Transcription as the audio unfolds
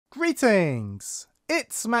Greetings!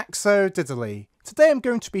 It's Maxo Diddly. Today I'm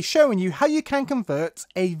going to be showing you how you can convert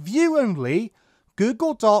a view-only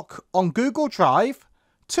Google Doc on Google Drive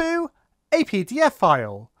to a PDF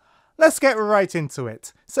file. Let's get right into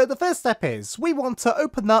it. So the first step is we want to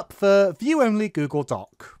open up the view-only Google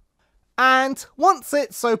Doc. And once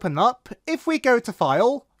it's open up, if we go to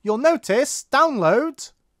File, you'll notice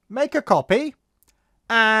Download, Make a Copy,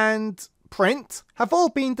 and Print have all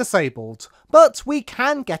been disabled, but we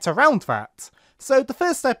can get around that. So the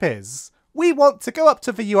first step is, we want to go up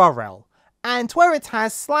to the URL, and where it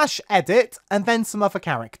has /edit and then some other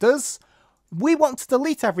characters, we want to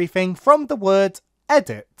delete everything from the word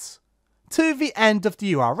edit to the end of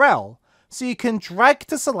the URL. So you can drag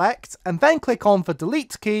to select and then click on the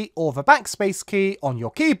delete key or the backspace key on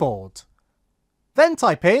your keyboard. Then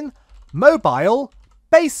type in mobile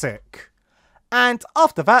basic. And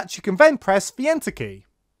after that, you can then press the enter key.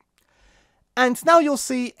 And now you'll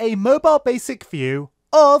see a mobile basic view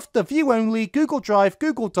of the view-only Google Drive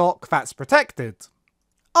Google Doc that's protected.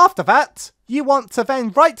 After that, you want to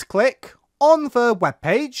then right-click on the web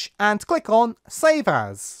page and click on Save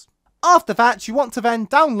As. After that, you want to then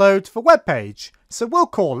download the web page. So we'll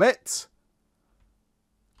call it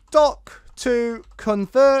Doc to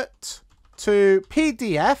convert to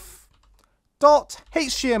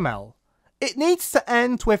PDF.html. It needs to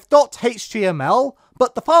end with .html,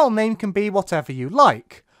 but the file name can be whatever you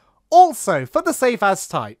like. Also, for the save as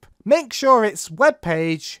type, make sure it's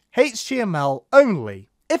Webpage HTML Only.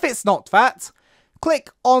 If it's not that, click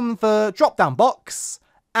on the drop-down box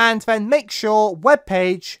and then make sure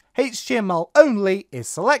Webpage HTML Only is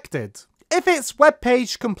selected. If it's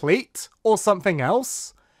Webpage Complete or something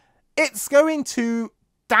else, it's going to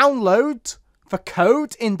download the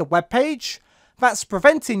code in the web page that's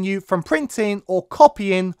preventing you from printing or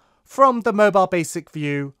copying from the mobile basic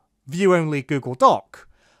view-only Google Doc.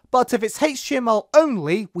 But if it's HTML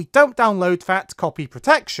only, we don't download that copy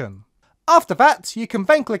protection. After that, you can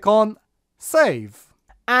then click on Save.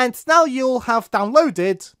 And now you'll have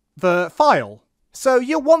downloaded the file. So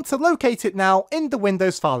you'll want to locate it now in the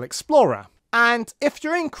Windows File Explorer. And if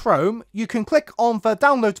you're in Chrome, you can click on the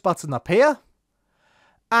download button up here.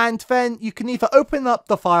 And then you can either open up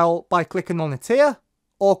the file by clicking on it here,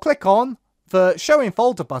 or click on the Show in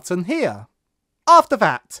Folder button here. After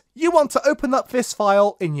that, you want to open up this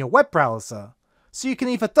file in your web browser. So you can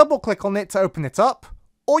either double click on it to open it up,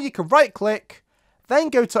 or you can right click, then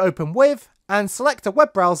go to Open With, and select a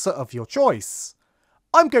web browser of your choice.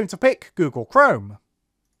 I'm going to pick Google Chrome.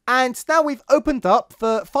 And now we've opened up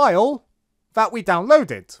the file that we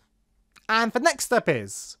downloaded. And the next step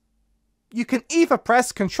is, you can either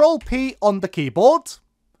press Ctrl P on the keyboard,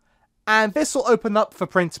 and this will open up the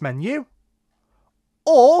print menu,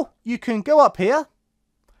 or you can go up here,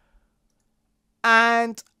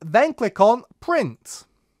 and then click on Print.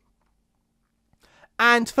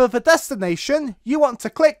 And for the destination, you want to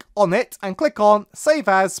click on it and click on Save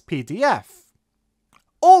As PDF.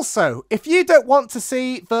 Also, if you don't want to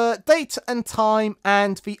see the date and time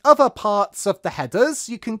and the other parts of the headers,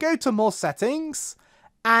 you can go to More Settings,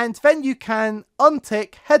 and then you can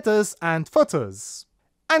untick headers and footers.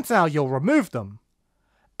 And now you'll remove them.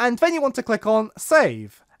 And then you want to click on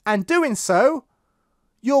Save. And doing so,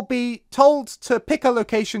 you'll be told to pick a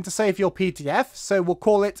location to save your PDF. So we'll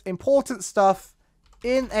call it Important Stuff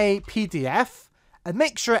in a PDF. And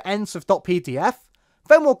make sure it ends with .pdf.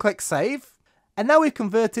 Then we'll click Save. And now we've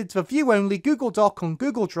converted the view-only Google Doc on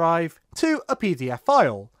Google Drive to a PDF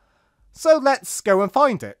file. So let's go and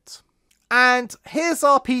find it. And here's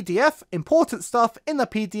our PDF, important stuff in the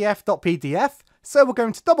PDF.pdf. So we're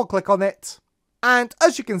going to double click on it. And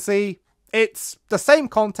as you can see, it's the same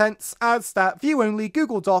contents as that view-only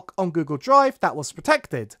Google Doc on Google Drive that was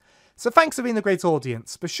protected. So thanks for being a great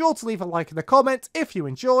audience. Be sure to leave a like and a comment if you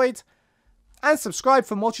enjoyed. And subscribe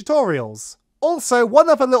for more tutorials. Also, one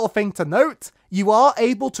other little thing to note, you are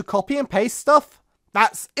able to copy and paste stuff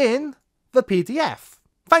that's in the PDF.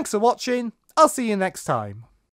 Thanks for watching. I'll see you next time.